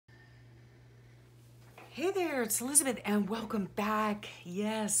Hey there, it's Elizabeth and welcome back.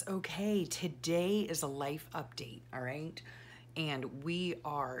 Yes, okay, today is a life update, all right? And we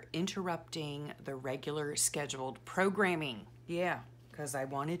are interrupting the regular scheduled programming. Yeah, because I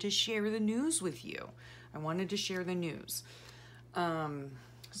wanted to share the news with you. I wanted to share the news.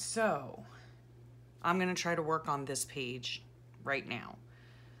 So I'm going to try to work on this page right now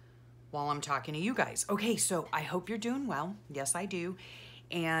while I'm talking to you guys. Okay, so I hope you're doing well. Yes, I do.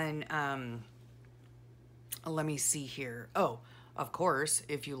 And let me see here. Oh, of course,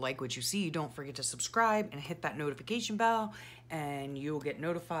 if you like what you see, don't forget to subscribe and hit that notification bell and you'll get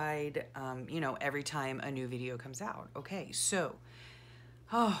notified, every time a new video comes out. Okay, so,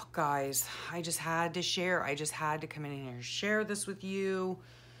 oh, guys, I just had to share. I just had to come in here and share this with you.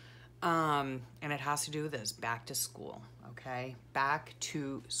 And it has to do with this, back to school, okay? Back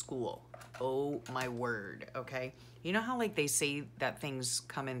to school. Oh, my word, okay? You know how, like, they say that things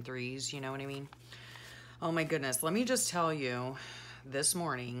come in threes, you know what I mean? Oh my goodness, let me just tell you, this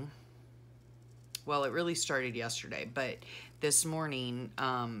morning, well, it really started yesterday, but this morning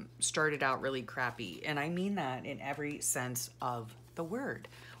started out really crappy. And I mean that in every sense of the word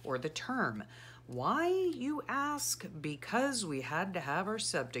or the term. Why, you ask? Because we had to have our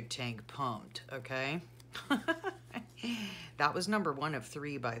septic tank pumped, okay? That was number 1 of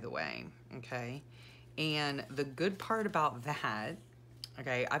 3, by the way, okay? And the good part about that,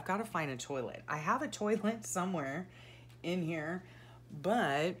 okay, I've got to find a toilet. I have a toilet somewhere in here,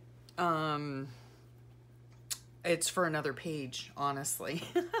 but it's for another page, honestly.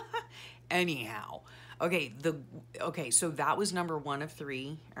 Anyhow, okay, so that was number 1 of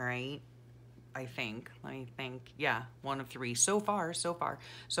 3, all right? I think. Let me think. Yeah, 1 of 3. So far, so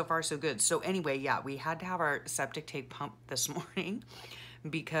good. So anyway, yeah, we had to have our septic tank pumped this morning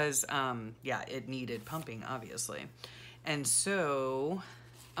because, yeah, it needed pumping, obviously. And so,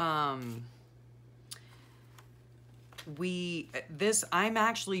 I'm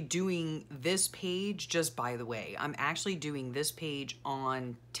actually doing this page, just by the way, I'm actually doing this page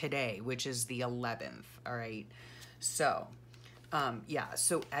on today, which is the 11th, all right? So, yeah,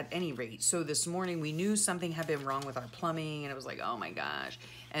 so at any rate, so this morning we knew something had been wrong with our plumbing, and it was like, oh my gosh.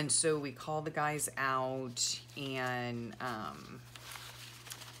 And so we called the guys out, and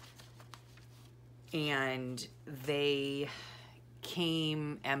they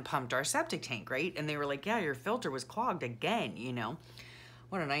came and pumped our septic tank, right? And they were like, yeah, your filter was clogged again, you know?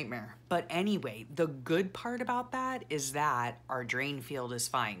 What a nightmare. But anyway, the good part about that is that our drain field is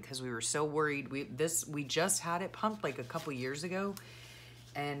fine, because we were so worried. We just had it pumped like a couple years ago.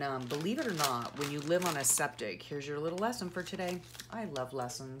 And believe it or not, when you live on a septic, here's your little lesson for today. I love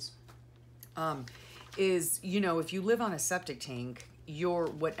lessons. If you live on a septic tank,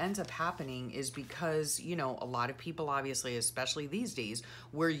 what ends up happening is, because, a lot of people, obviously, especially these days,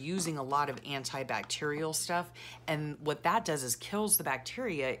 we're using a lot of antibacterial stuff. And what that does is kills the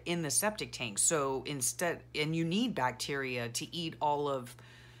bacteria in the septic tank. So and you need bacteria to eat all of,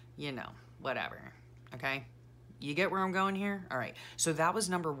 whatever. Okay. You get where I'm going here? All right. So that was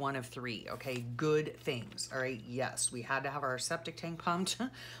number 1 of 3. Okay. Good things. All right. Yes, we had to have our septic tank pumped,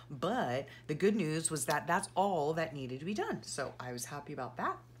 but the good news was that that's all that needed to be done. So I was happy about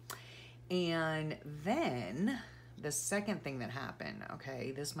that. And then the second thing that happened,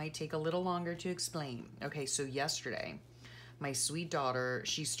 okay, this might take a little longer to explain. Okay. So yesterday, my sweet daughter,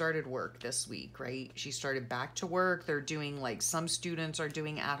 she started work this week, right? She started back to work. They're doing, like, some students are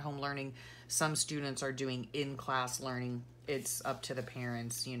doing at-home learning. Some students are doing in-class learning. It's up to the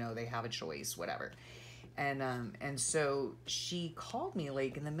parents, they have a choice, whatever. And so she called me,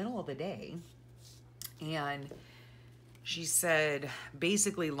 like, in the middle of the day, and she said,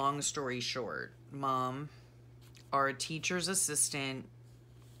 basically, long story short, Mom, our teacher's assistant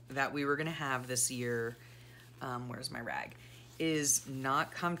that we were going to have this year, where's my rag, is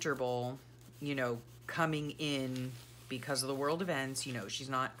not comfortable, coming in because of the world events. She's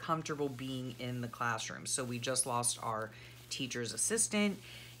not comfortable being in the classroom. So we just lost our teacher's assistant.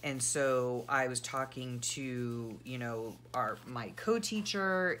 And so I was talking to, my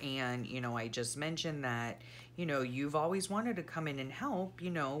co-teacher, and, I just mentioned that, you've always wanted to come in and help,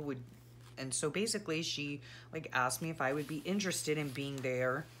 and so basically she, like, asked me if I would be interested in being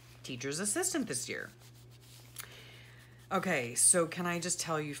their teacher's assistant this year. Okay, so can I just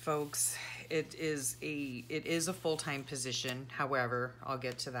tell you, folks, it is a full-time position. However, I'll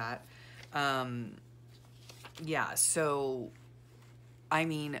get to that. Yeah, so, I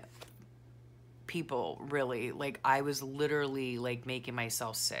mean, people, really, like, I was literally, like, making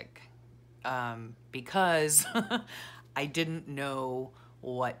myself sick, because I didn't know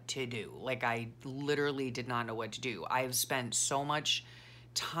what to do. Like, I literally did not know what to do. I've spent so much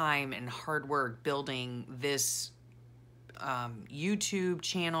time and hard work building this YouTube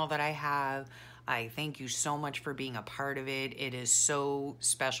channel that I have. I thank you so much for being a part of it. It is so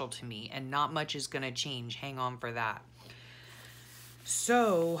special to me, and not much is going to change. Hang on for that.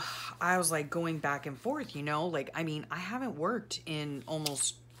 So I was like going back and forth, you know, like, I mean, I haven't worked in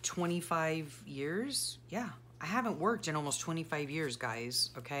almost 25 years. Yeah, I haven't worked in almost 25 years, guys.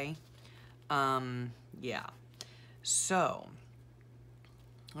 Okay. Yeah. So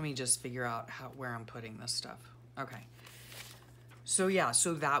let me just figure out where I'm putting this stuff. Okay. So yeah,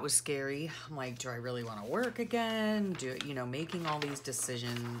 so that was scary. I'm like, do I really want to work again? You know, making all these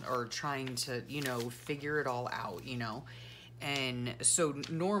decisions or trying to, you know, figure it all out, you know? And so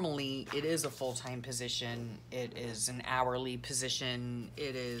normally it is a full-time position. It is an hourly position.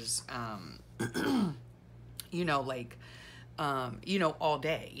 It is, you know, like, you know, all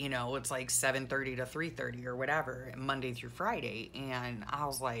day, you know, it's like 7:30 to 3:30 or whatever, Monday through Friday. And I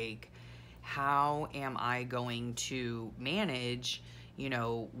was like, how am I going to manage, you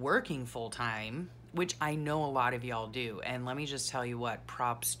know, working full time, which I know a lot of y'all do. And let me just tell you what,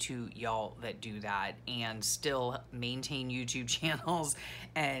 props to y'all that do that and still maintain YouTube channels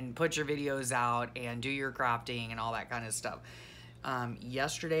and put your videos out and do your crafting and all that kind of stuff.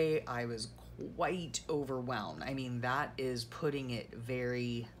 Yesterday I was quite overwhelmed. I mean, that is putting it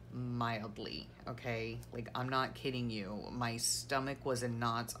very mildly, okay? Like, I'm not kidding you. My stomach was in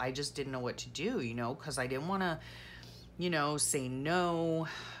knots. I just didn't know what to do, you know, because I didn't want to, you know, say no.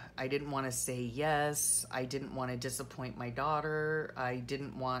 I didn't want to say yes. I didn't want to disappoint my daughter. I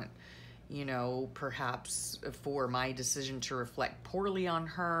didn't want, you know, perhaps for my decision to reflect poorly on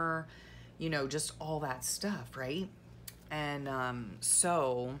her, you know, just all that stuff, right? And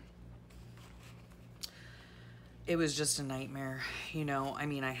so it was just a nightmare, you know. I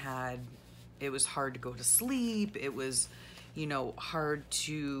mean, it was hard to go to sleep. It was, you know, hard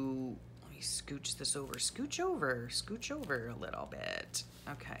to, let me scooch over a little bit.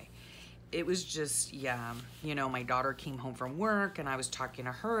 Okay. It was just, yeah, you know, my daughter came home from work and I was talking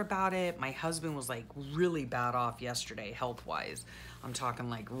to her about it. My husband was like really bad off yesterday, health-wise. I'm talking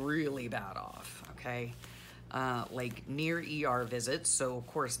like really bad off, okay? Like near ER visits. So of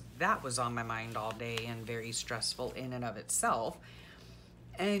course that was on my mind all day and very stressful in and of itself.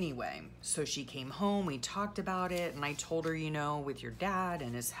 Anyway, so she came home, we talked about it, and I told her, you know, with your dad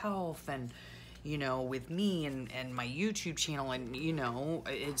and his health and, you know, with me and my YouTube channel, and, you know,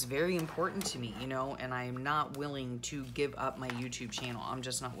 it's very important to me, you know, and I'm not willing to give up my YouTube channel. I'm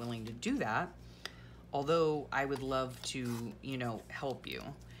just not willing to do that. Although I would love to, you know, help you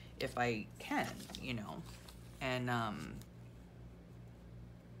if I can, you know. And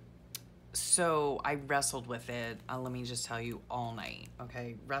so I wrestled with it, let me just tell you, all night,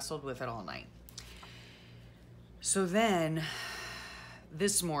 okay? Wrestled with it all night. So then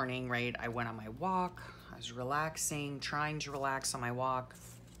this morning, right, I went on my walk. I was relaxing, trying to relax on my walk.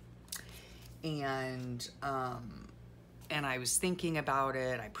 And I was thinking about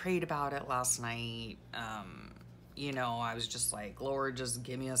it. I prayed about it last night. You know, I was just like, Lord, just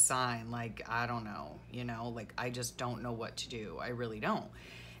give me a sign. Like, I don't know, you know, like, I just don't know what to do. I really don't.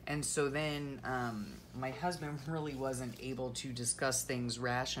 And so then my husband really wasn't able to discuss things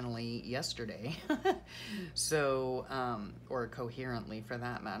rationally yesterday. So, or coherently for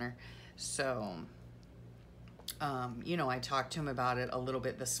that matter. So, you know, I talked to him about it a little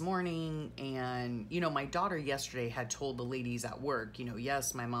bit this morning. And, you know, my daughter yesterday had told the ladies at work, you know,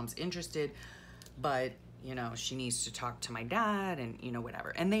 yes, my mom's interested, but, you know, she needs to talk to my dad and, you know,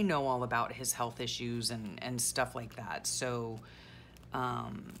 whatever. And they know all about his health issues and stuff like that. So,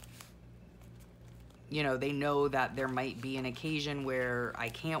 you know, they know that there might be an occasion where I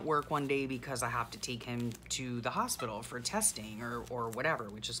can't work one day because I have to take him to the hospital for testing or whatever,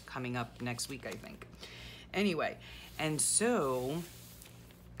 which is coming up next week, I think. Anyway, and so,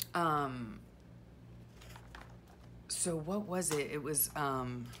 so what was it? It was,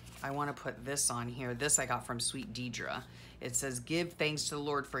 I want to put this on here. This I got from Sweet Deidre. It says, give thanks to the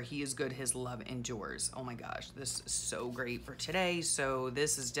Lord for he is good, his love endures. Oh my gosh, this is so great for today. So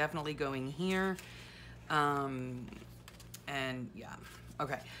this is definitely going here. And yeah,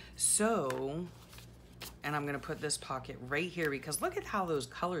 okay. So, and I'm going to put this pocket right here because look at how those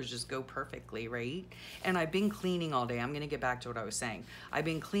colors just go perfectly, right? And I've been cleaning all day. I'm going to get back to what I was saying. I've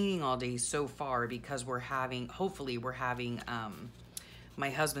been cleaning all day so far because we're having, hopefully we're having, my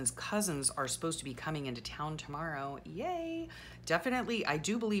husband's cousins are supposed to be coming into town tomorrow. Yay. Definitely, I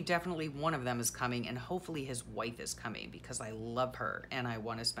do believe definitely one of them is coming, and hopefully his wife is coming because I love her and I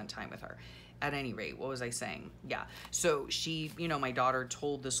want to spend time with her. At any rate, what was I saying? Yeah, so she, you know, my daughter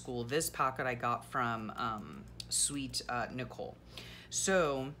told the school this pocket I got from Sweet Nicole.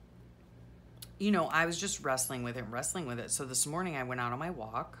 So, you know, I was just wrestling with it. So this morning I went out on my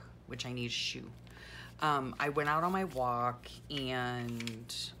walk, which I need a shoe. I went out on my walk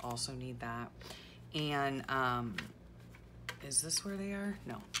and also need that. And is this where they are?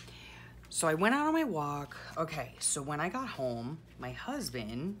 No. So I went out on my walk. Okay, so when I got home, my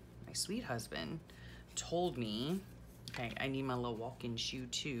husband, my sweet husband, told me, okay, I need my little walking shoe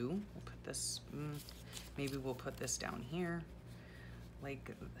too. We'll put this, maybe we'll put this down here,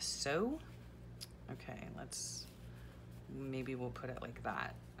 like so. Okay, maybe we'll put it like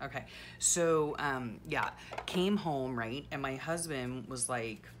that. Okay, so yeah, came home, right? And my husband was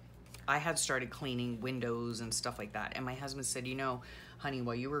like, I had started cleaning windows and stuff like that. And my husband said, you know, honey,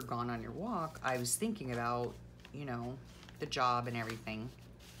 while you were gone on your walk, I was thinking about, you know, the job and everything.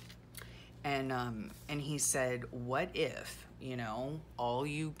 And he said, what if, you know, all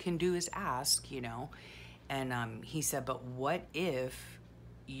you can do is ask, you know? And he said, but what if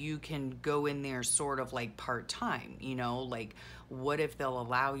you can go in there sort of like part-time, you know, like what if they'll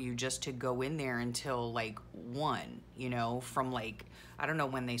allow you just to go in there until like 1, you know, from like, I don't know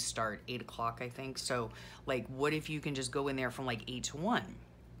when they start, 8 o'clock, I think. So like, what if you can just go in there from like 8 to 1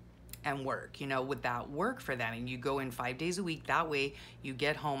 and work, you know, would that work for them? And you go in 5 days a week, that way you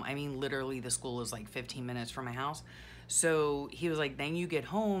get home. I mean, literally the school is like 15 minutes from my house. So he was like, then you get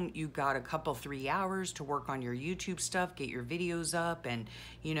home, you got a couple, 3 hours to work on your YouTube stuff, get your videos up and,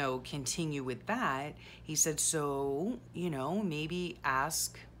 you know, continue with that. He said, so, you know, maybe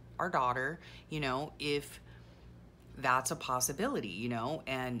ask our daughter, you know, if that's a possibility, you know,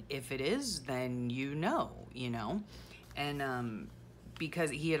 and if it is, then you know. And because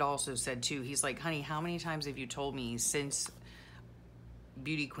he had also said too, he's like, honey, how many times have you told me since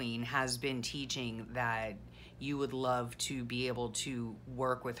Beauty Queen has been teaching that you would love to be able to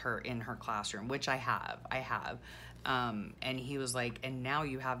work with her in her classroom, which I have. And he was like, and now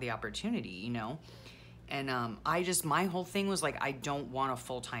you have the opportunity, you know? And my whole thing was like, I don't want a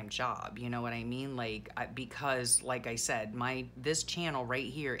full-time job, you know what I mean? Like, because like I said, this channel right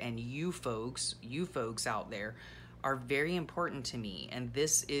here and you folks out there are very important to me. And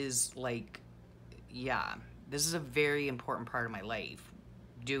this is like, yeah, this is a very important part of my life,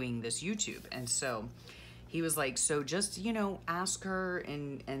 doing this YouTube. And so he was like, so just, you know, ask her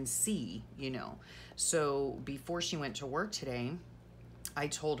and see, you know. So before she went to work today, I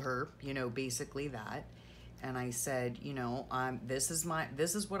told her, you know, basically that. And I said, you know, this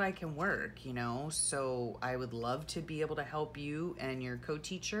is what I can work, you know. So I would love to be able to help you and your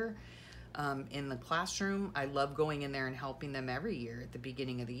co-teacher in the classroom. I love going in there and helping them every year at the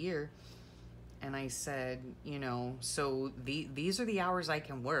beginning of the year. And I said, you know, so these are the hours I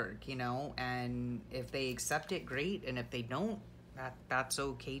can work, you know, and if they accept it, great. And if they don't, that's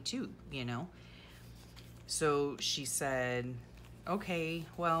okay too, you know. So she said, okay,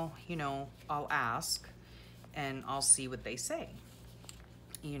 well, you know, I'll ask and I'll see what they say,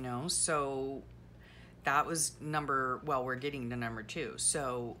 you know. So that was we're getting to number 2.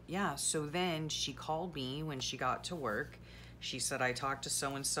 So yeah, so then she called me when she got to work. She said, I talked to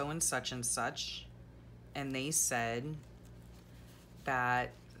so-and-so and such, and they said that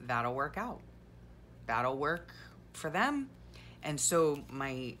that'll work out. That'll work for them. And so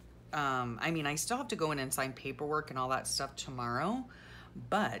I mean, I still have to go in and sign paperwork and all that stuff tomorrow,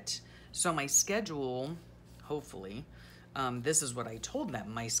 but so my schedule, hopefully, this is what I told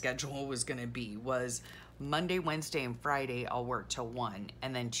them my schedule was gonna be, was Monday, Wednesday, and Friday I'll work till 1,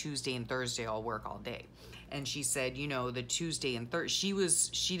 and then Tuesday and Thursday I'll work all day. And she said, you know, the Tuesday and Thursday,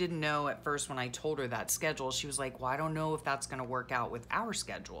 she didn't know at first when I told her that schedule. She was like, well, I don't know if that's gonna work out with our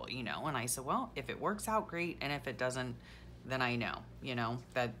schedule, you know. And I said, well, if it works out, great, and if it doesn't, then I know, you know,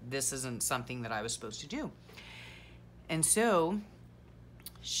 that this isn't something that I was supposed to do. And so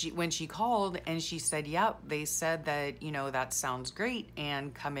when she called and she said, yep, they said that, you know, that sounds great,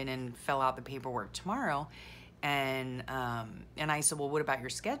 and come in and fill out the paperwork tomorrow. And I said, well, what about your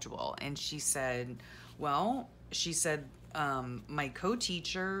schedule? And she said, well, my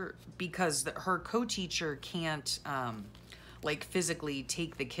co-teacher, because her co-teacher can't like physically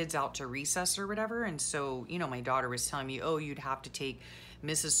take the kids out to recess or whatever. And so, you know, my daughter was telling me, oh, you'd have to take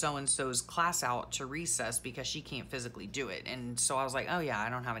Mrs. So-and-so's class out to recess because she can't physically do it. And so I was like, oh yeah,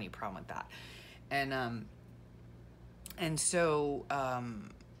 I don't have any problem with that. And so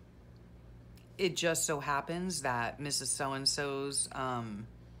it just so happens that Mrs. So-and-so's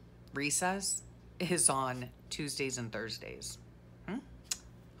recess is on Tuesdays and Thursdays.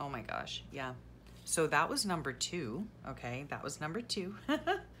 Oh my gosh, yeah. So that was number 2, okay? That was number 2.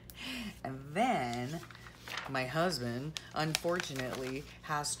 And then my husband, unfortunately,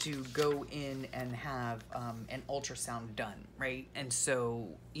 has to go in and have an ultrasound done, right? And so,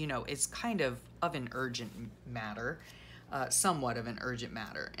 you know, it's kind of an urgent matter, somewhat of an urgent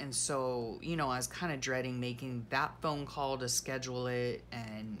matter. And so, you know, I was kind of dreading making that phone call to schedule it.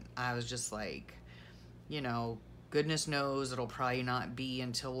 And I was just like, you know, goodness knows it'll probably not be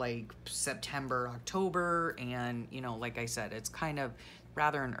until like September, October. And, you know, like I said, it's kind of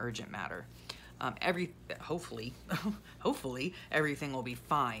rather an urgent matter. Hopefully, hopefully everything will be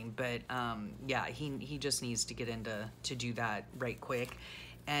fine. But yeah, he just needs to get into to do that right quick.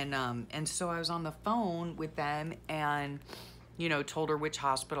 And so I was on the phone with them and, you know, told her which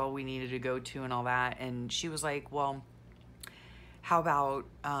hospital we needed to go to and all that. And she was like, well, how about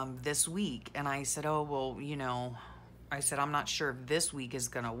this week? And I said, oh, well, you know, I said, I'm not sure if this week is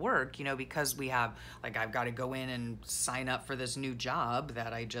going to work, you know, because we have, like, I've got to go in and sign up for this new job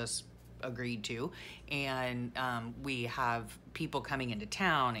that I just agreed to. And we have people coming into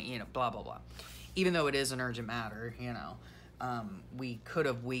town, and, you know, blah, blah, blah. Even though it is an urgent matter, you know, we could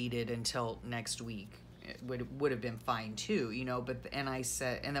have waited until next week. It would have been fine too, you know, but, and I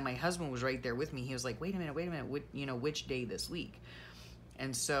said, and then my husband was right there with me. He was like, wait a minute, you know, which day this week?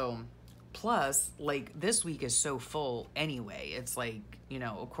 And so, plus, like, this week is so full anyway. It's like, you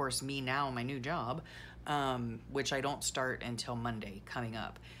know, of course, me now in my new job, which I don't start until Monday coming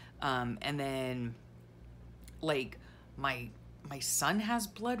up. And then, like, my son has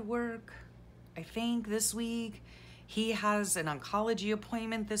blood work, I think, this week. He has an oncology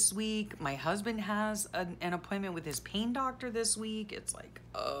appointment this week. My husband has an appointment with his pain doctor this week. It's like,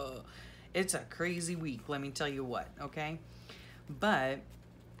 it's a crazy week, let me tell you what, okay? But,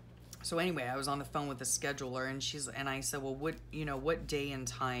 so anyway, I was on the phone with the scheduler, and I said, well, what day and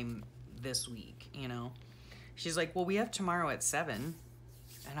time this week, you know? She's like, well, we have tomorrow at 7.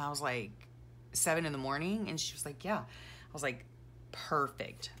 And I was like, 7 in the morning? And she was like, yeah. I was like,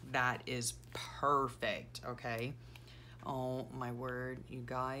 perfect. That is perfect, okay? Oh, my word, you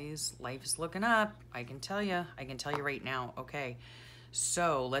guys, life is looking up. I can tell you right now, okay?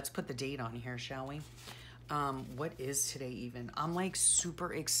 So let's put the date on here, shall we? What is today even? I'm like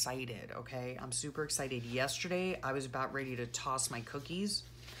super excited, okay? I'm super excited. Yesterday, I was about ready to toss my cookies,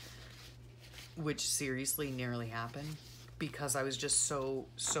 which seriously nearly happened because I was just so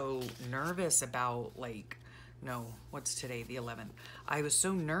nervous about, like, no, what's today, the 11th? I was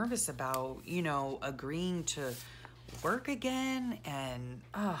so nervous about, you know, agreeing to work again. And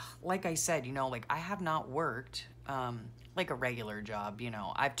like I said, you know, like, I have not worked like a regular job, you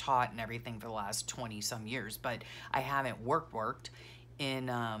know. I've taught and everything for the last 20 some years, but I haven't worked in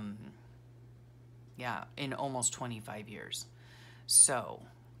in almost 25 years. So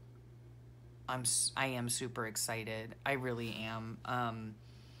I am super excited. I really am.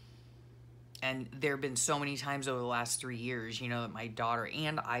 And there have been so many times over the last 3 years, you know, that my daughter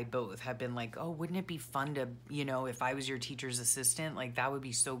and I both have been like, oh, wouldn't it be fun to, you know, if I was your teacher's assistant, like, that would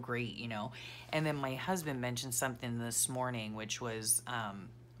be so great, you know. And then my husband mentioned something this morning, which was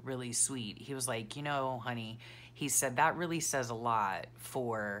really sweet. He was like, you know, honey, he said, that really says a lot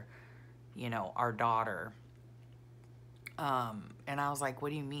for, you know, our daughter. And I was like, what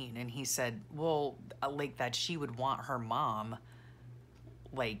do you mean? And he said, well, like, that she would want her mom,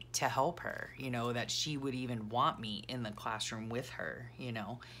 like, to help her, you know, that she would even want me in the classroom with her, you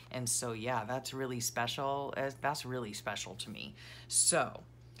know. And so, yeah, that's really special. That's really special to me. So,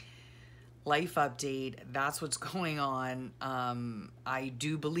 life update, that's what's going on. I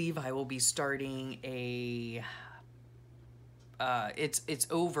do believe I will be starting a it's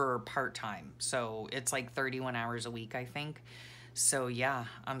over part-time, so it's like 31 hours a week, I think. So yeah,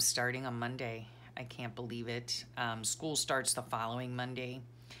 I'm starting on Monday. I can't believe it. School starts the following Monday,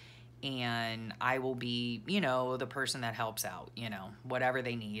 and I will be, you know, the person that helps out, you know, whatever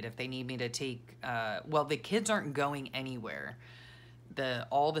they need. If they need me to take, well, the kids aren't going anywhere.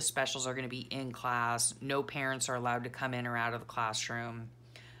 All the specials are going to be in class. No parents are allowed to come in or out of the classroom.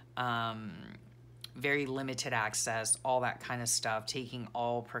 Very limited access, all that kind of stuff, taking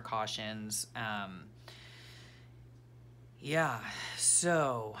all precautions. Yeah,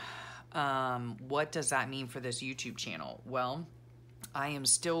 so what does that mean for this YouTube channel? Well, I am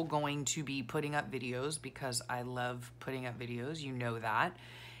still going to be putting up videos because I love putting up videos, you know that.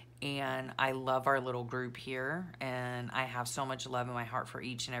 And I love our little group here, and I have so much love in my heart for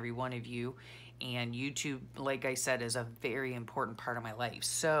each and every one of you. And YouTube, like I said, is a very important part of my life.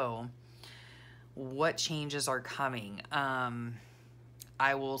 So what changes are coming?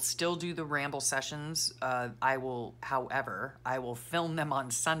 I will still do the ramble sessions. However, I will film them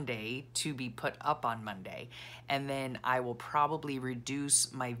on Sunday to be put up on Monday. And then I will probably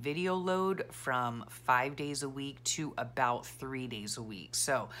reduce my video load from 5 days a week to about 3 days a week.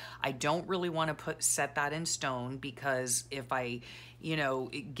 So I don't really want to set that in stone, because if I, you know,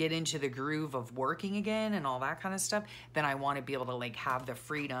 get into the groove of working again and all that kind of stuff, then I want to be able to like have the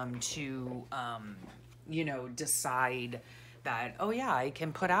freedom to, you know, decide that, oh yeah, I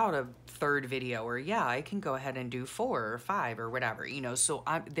can put out a 3rd video, or yeah, I can go ahead and do 4 or 5 or whatever, you know. So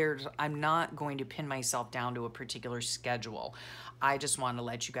I'm not going to pin myself down to a particular schedule. I just want to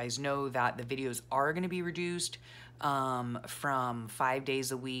let you guys know that the videos are going to be reduced from 5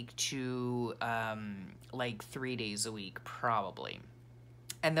 days a week to like 3 days a week probably.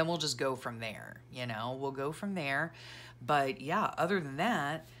 And then we'll just go from there, you know, we'll go from there. But yeah, other than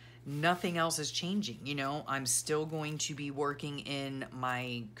that, nothing else is changing. You know, I'm still going to be working in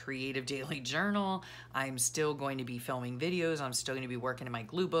my creative daily journal. I'm still going to be filming videos. I'm still going to be working in my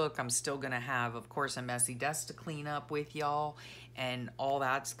glue book. I'm still going to have, of course, a messy desk to clean up with y'all and all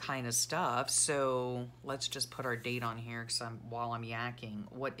that kind of stuff. So let's just put our date on here, because while I'm yakking,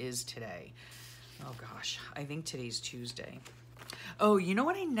 what is today? Oh gosh, I think today's Tuesday. Oh, you know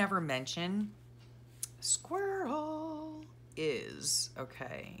what I never mentioned? Squirrel is,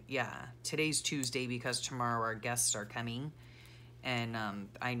 okay, yeah, today's Tuesday because tomorrow our guests are coming, and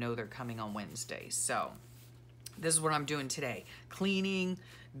I know they're coming on Wednesday. So this is what I'm doing today: cleaning,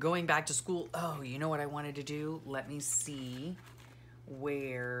 going back to school. Oh, you know what I wanted to do? Let me see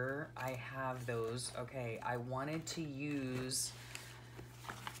where I have those. Okay, I wanted to use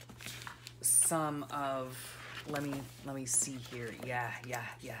some of, let me see here.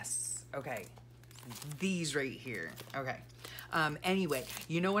 Yes. Okay. These right here. Okay. Anyway,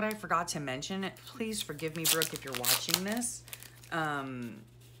 you know what I forgot to mention? Please forgive me, Brooke, if you're watching this.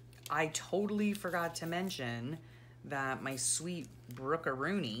 I totally forgot to mention that my sweet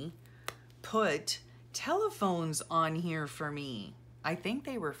Brooke-a-rooney put telephones on here for me. I think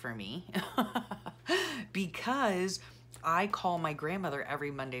they were for me because I call my grandmother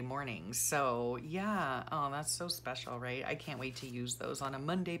every Monday morning. So yeah, oh, that's so special, right? I can't wait to use those on a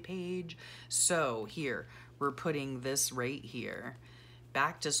Monday page. So here, we're putting this right here.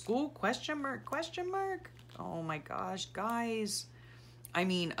 Back to school, question mark, question mark. Oh my gosh, guys. I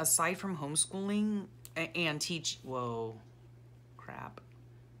mean, aside from homeschooling and whoa, crap.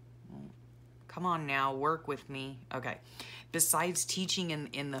 Come on now, work with me. Okay. Besides teaching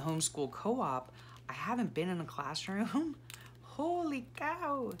in the homeschool co-op, I haven't been in a classroom, holy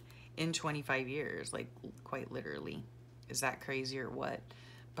cow, in 25 years, like quite literally. Is that crazy or what?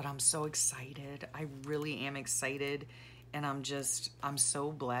 But I'm so excited. I really am excited. And I'm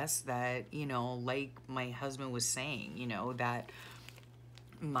so blessed that, you know, like my husband was saying, you know, that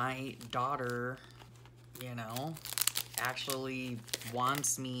my daughter, you know, actually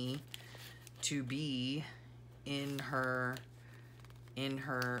wants me to be in her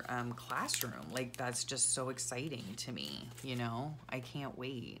classroom. Like, that's just so exciting to me, you know. I can't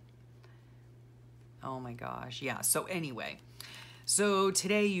wait. Oh my gosh. Yeah, so anyway, so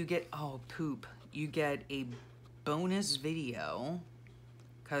today you get, oh poop, you get a bonus video,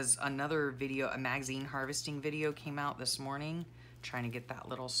 because another video, a magazine harvesting video, came out this morning. Trying to get that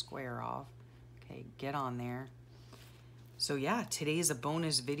little square off. Okay, get on there. So yeah, today is a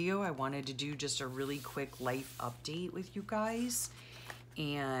bonus video. I wanted to do just a really quick life update with you guys.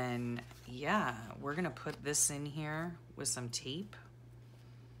 And yeah, we're gonna put this in here with some tape,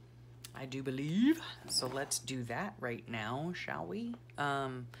 I do believe. So let's do that right now, shall we?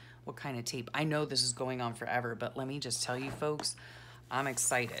 What kind of tape? I know this is going on forever, but let me just tell you folks, I'm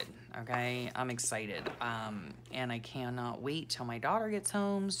excited, okay? I'm excited. And I cannot wait till my daughter gets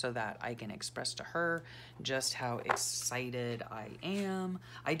home so that I can express to her just how excited I am.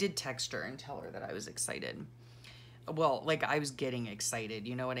 I did text her and tell her that I was excited. Well, like, I was getting excited,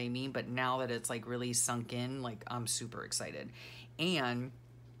 you know what I mean? But now that it's like really sunk in, like, I'm super excited. And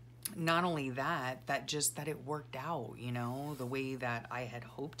not only that, that it worked out, you know, the way that I had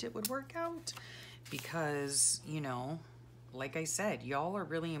hoped it would work out. Because, you know, like I said, y'all are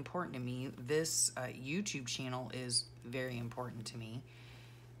really important to me. This YouTube channel is very important to me.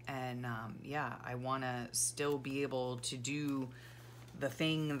 And yeah, I want to still be able to do the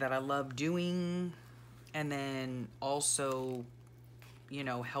thing that I love doing. And then also, you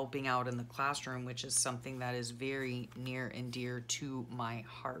know, helping out in the classroom, which is something that is very near and dear to my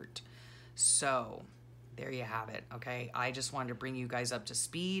heart. So there you have it. Okay. I just wanted to bring you guys up to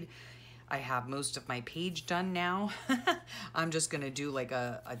speed. I have most of my page done now. I'm just going to do like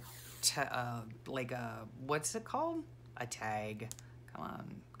what's it called? A tag.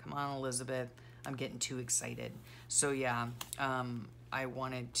 Come on, Elizabeth. I'm getting too excited. So yeah, I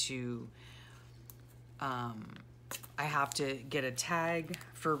wanted to, I have to get a tag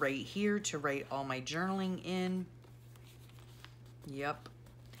for right here to write all my journaling in. Yep.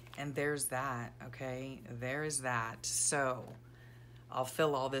 And there's that, okay? There's that. So I'll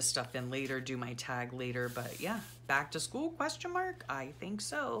fill all this stuff in later, do my tag later, but yeah, back to school, question mark? I think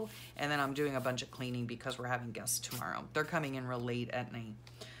so. And then I'm doing a bunch of cleaning because we're having guests tomorrow. They're coming in real late at night.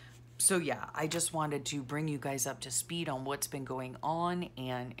 So yeah, I just wanted to bring you guys up to speed on what's been going on.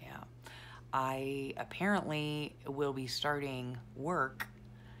 And yeah, I apparently will be starting work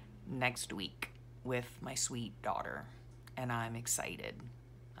next week with my sweet daughter. And I'm excited.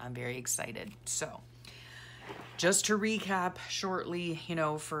 I'm very excited. So just to recap shortly, you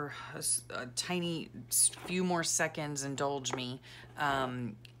know, for a tiny few more seconds, indulge me.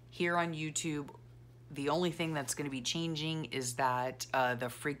 Here on YouTube, the only thing that's going to be changing is that the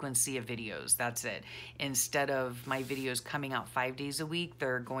frequency of videos. That's it. Instead of my videos coming out 5 days a week,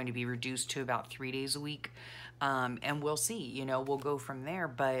 they're going to be reduced to about 3 days a week. And we'll see, you know, we'll go from there.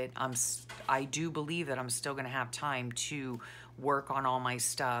 But I do believe that I'm still going to have time to work on all my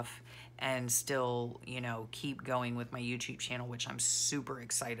stuff and still, you know, keep going with my YouTube channel, which I'm super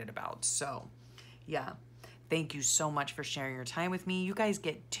excited about. So yeah, thank you so much for sharing your time with me. You guys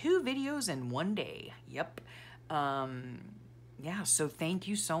get 2 videos in one day. Yep. Yeah, so thank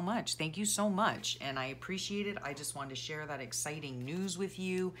you so much. Thank you so much. And I appreciate it. I just wanted to share that exciting news with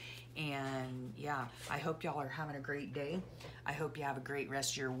you. And yeah, I hope y'all are having a great day. I hope you have a great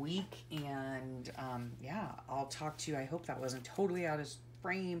rest of your week. And yeah, I'll talk to you. I hope that wasn't totally out of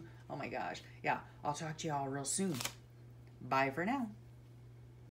frame. Oh my gosh. Yeah, I'll talk to y'all real soon. Bye for now.